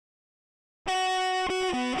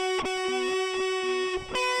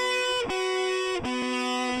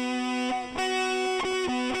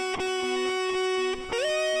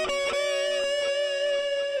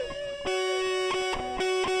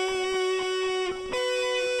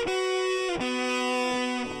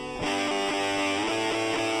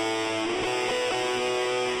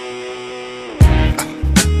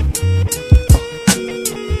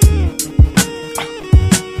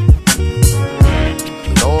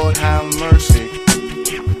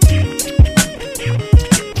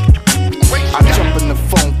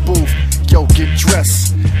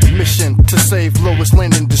save Lois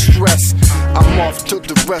Lane in distress. I'm off to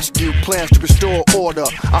the rescue, plans to restore order.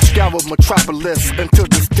 I'll scour Metropolis until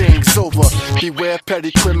this thing's over. Beware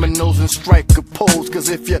petty criminals and strike a pose, cause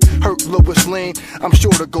if you hurt Lois Lane, I'm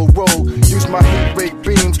sure to go rogue. Use my heat ray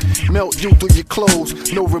beams, melt you through your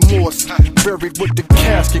clothes. No remorse, buried with the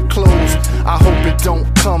casket closed. I hope it don't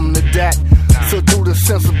come to that. So do the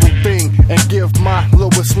sensible thing and give my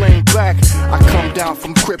Lois Lane back. I come down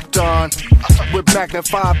from Krypton with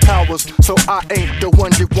magnified powers, so I ain't the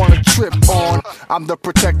one you wanna trip on. I'm the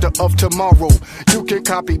protector of tomorrow. You can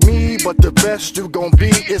copy me, but the best you gon' be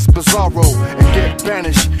is Bizarro and get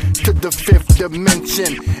banished to the 5th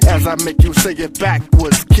dimension as I make you say it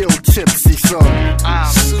backwards. Kill Tipsy, son.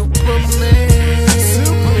 I'm Superman.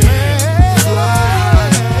 Superman. Fly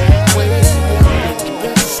way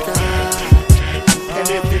in the sky. And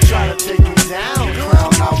if you try to take me down,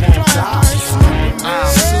 crown, I won't die. I'm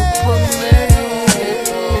Superman.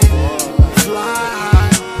 Fly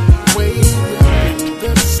way in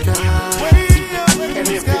the sky. And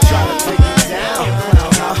if you try to take me down,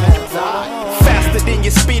 crown, I won't die. Faster than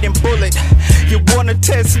your speeding bullet. You wanna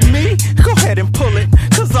test me? Go ahead and pull it,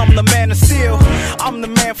 cause I'm the man of steel. I'm the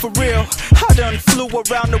man for real. I done flew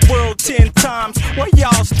around the world 10 times. Why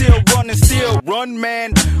y'all still running still? Run,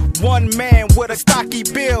 man. One man with a stocky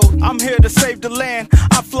build. I'm here to save the land.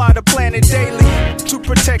 I fly the planet daily to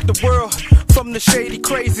protect the world from the shady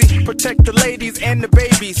crazy. Protect the ladies and the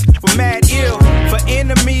babies from mad ill. For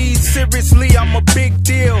enemies, seriously, I'm a big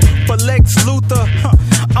deal. For Lex Luthor,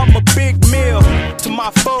 I'm a big meal. To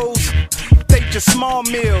my foes, they just small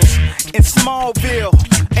meals in Smallville.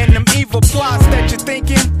 And them evil plots that you're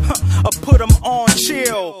thinking, I'll put them on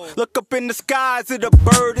chill. Look up in the skies, it's a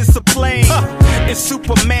bird, it's a plane. It's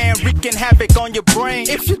Superman wreaking havoc on your brain.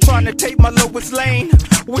 If you're trying to take my Lois Lane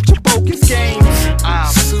with your bogus games,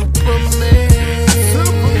 I'm Superman.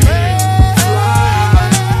 Superman.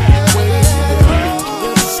 Fly way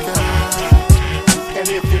in the sky. And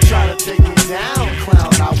if you try to take me down,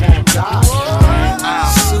 clown, I won't die. I'm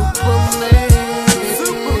Superman.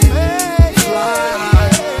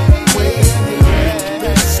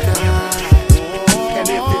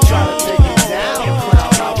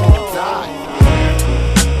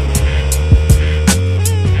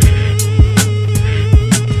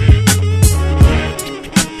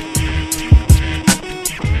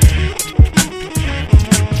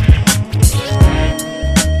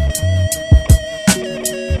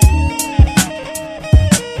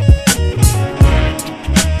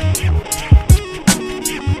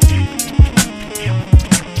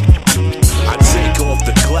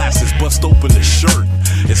 Bust open the shirt.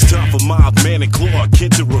 It's time for Mild Man and Clark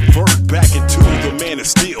Kent to revert back into the Man of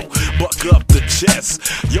Steel. Buck up the chest.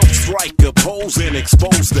 Yo, strike a pose and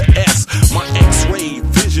expose the S. My X-ray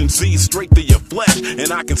vision sees straight to your flesh,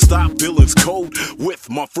 and I can stop villains cold with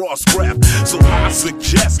my frost breath. So I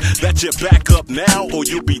suggest that you back up now, or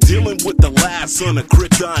you'll be dealing with the last son of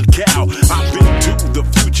Krypton cow. I've been to the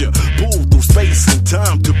future, pulled through space and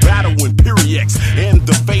time to battle Imperiex and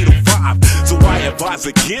the Fatal Five. So I advise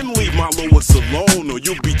again, leave my Lois alone, or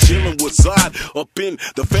you'll be chilling with Zod up in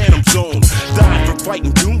the Phantom Zone. Died from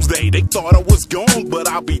fighting Doomsday, they thought I was gone, but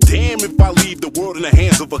I'll be damned if I leave the world in the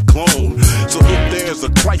hands of a clone. So if there's a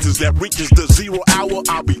crisis that reaches the 0 hour,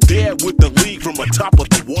 I'll be there with the league from atop of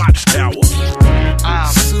the watchtower.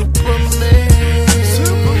 I'm Superman.